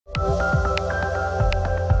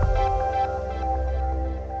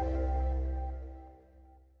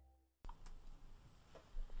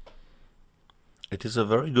It is a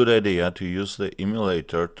very good idea to use the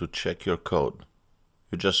emulator to check your code.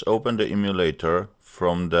 You just open the emulator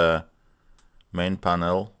from the main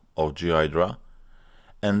panel of Ghidra,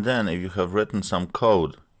 and then if you have written some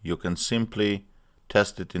code, you can simply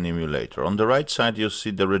test it in emulator. On the right side you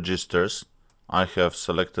see the registers. I have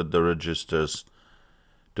selected the registers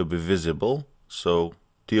to be visible, so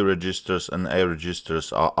T registers and A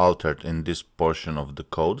registers are altered in this portion of the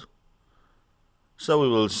code. So we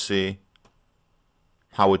will see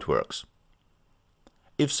how it works.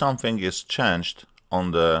 If something is changed,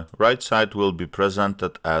 on the right side will be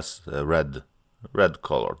presented as a red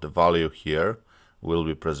color. The value here will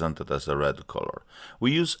be presented as a red color.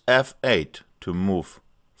 We use F8 to move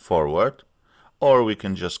forward, or we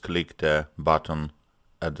can just click the button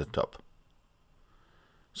at the top.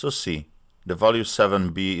 So see, the value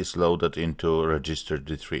 7b is loaded into register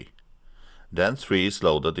D3. Then 3 is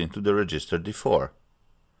loaded into the register D4.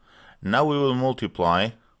 Now we will multiply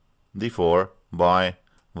D4 by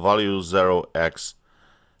value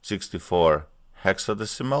 0x64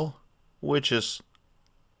 hexadecimal, which is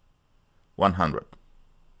 100.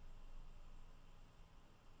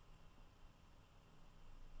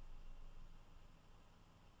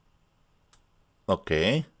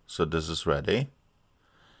 Okay, so this is ready.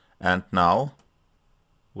 And now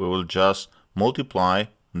we will just multiply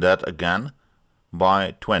that again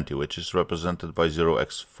by 20, which is represented by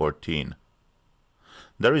 0x14.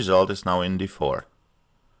 The result is now in D4.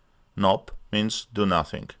 Nop means do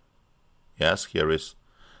nothing. Yes, here is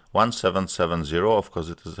 1770, of course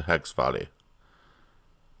it is a hex value.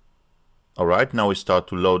 Alright, now we start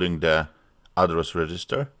to loading the address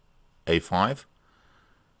register, A5.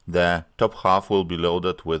 The top half will be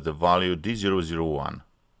loaded with the value D001.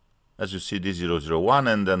 As you see, D001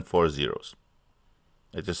 and then 4 zeros.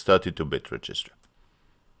 It is 32-bit register.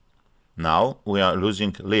 Now we are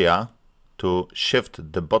using Leah to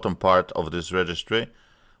shift the bottom part of this registry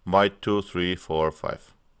by 2, 3, 4,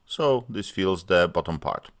 5. So this fills the bottom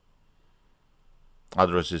part.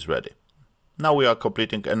 Address is ready. Now we are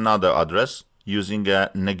completing another address using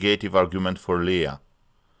a negative argument for Leah.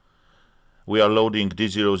 We are loading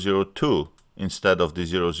D002 instead of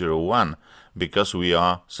D001 because we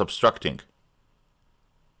are subtracting.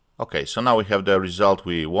 Okay, so now we have the result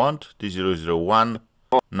we want, D001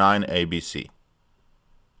 9ABC.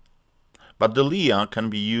 But the Leah can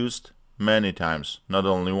be used many times, not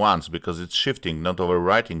only once, because it's shifting, not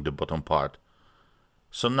overwriting the bottom part.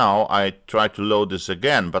 So now I try to load this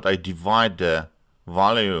again, but I divide the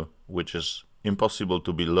value, which is impossible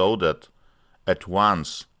to be loaded at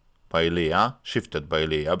once by Leah, shifted by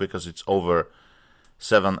Leah, because it's over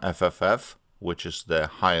 7 FFF, which is the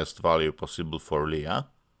highest value possible for Leah.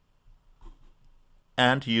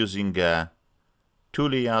 And using 2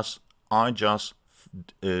 Leahs, I just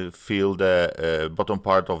fill the bottom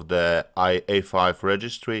part of the A5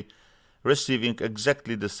 registry, receiving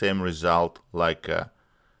exactly the same result like the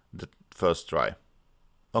first try.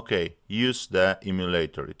 Okay, use the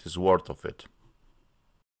emulator, it is worth of it.